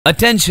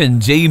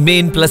Attention JEE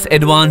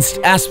Main+Advanced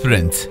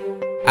aspirants.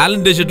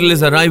 Alan Digital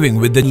is arriving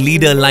with the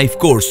Leader Life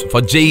course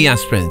for JEE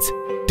aspirants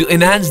to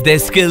enhance their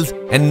skills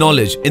and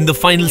knowledge in the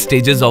final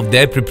stages of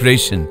their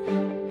preparation.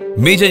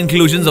 Major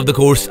inclusions of the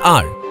course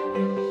are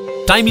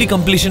timely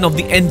completion of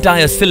the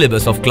entire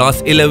syllabus of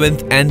class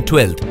 11th and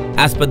 12th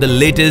as per the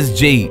latest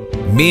JEE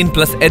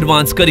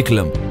Main+Advanced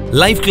curriculum.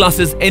 Live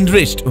classes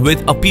enriched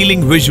with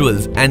appealing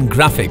visuals and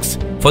graphics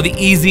for the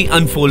easy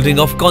unfolding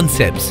of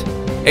concepts.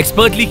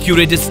 Expertly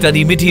curated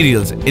study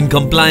materials in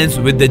compliance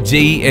with the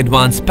JEE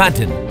Advanced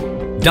pattern.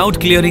 Doubt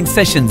clearing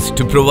sessions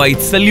to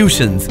provide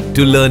solutions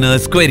to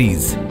learners'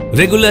 queries.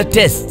 Regular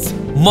tests,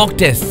 mock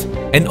tests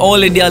and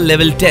all India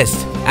level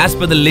tests as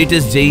per the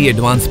latest JEE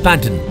Advanced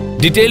pattern.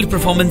 Detailed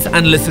performance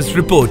analysis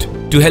report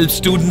to help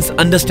students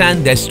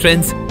understand their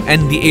strengths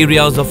and the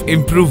areas of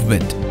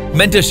improvement.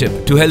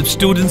 Mentorship to help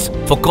students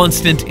for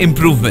constant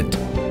improvement.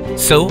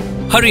 So,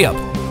 hurry up!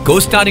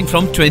 Course starting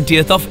from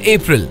 20th of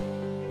April.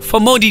 For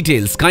more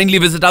details, kindly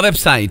visit our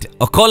website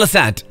or call us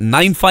at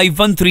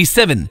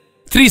 95137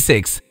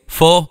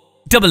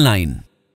 36499.